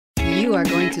You are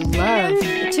going to love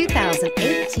the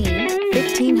 2018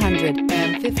 1500.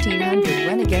 And 1500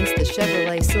 went against the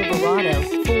Chevrolet Silverado,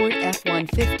 Ford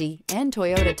F-150, and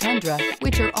Toyota Tundra,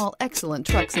 which are all excellent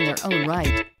trucks in their own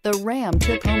right. The Ram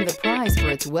took home the prize for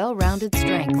its well-rounded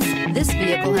strengths. This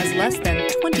vehicle has less than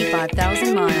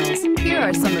 25,000 miles. Here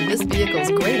are some of this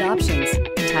vehicle's great options: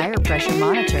 tire pressure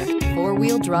monitor,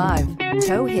 four-wheel drive,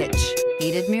 tow hitch,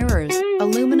 heated mirrors,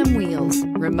 aluminum wheels,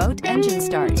 remote engine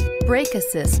start, brake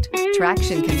assist,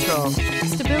 traction control,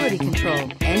 stability control,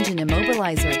 engine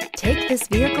immobilizer. Take this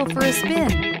vehicle for a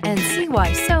spin and see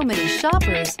why so many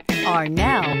shoppers are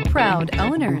now proud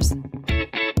owners.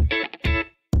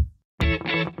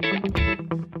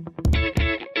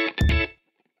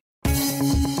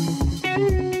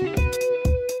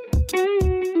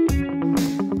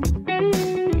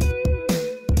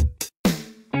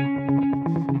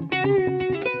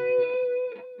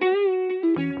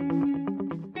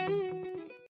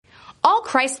 All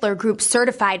Chrysler Group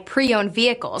certified pre-owned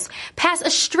vehicles pass a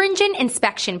stringent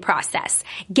inspection process,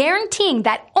 guaranteeing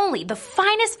that only the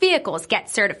finest vehicles get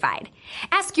certified.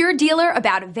 Ask your dealer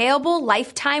about available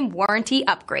lifetime warranty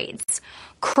upgrades.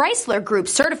 Chrysler Group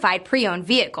certified pre-owned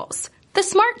vehicles, the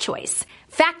smart choice,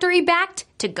 factory backed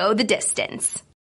to go the distance.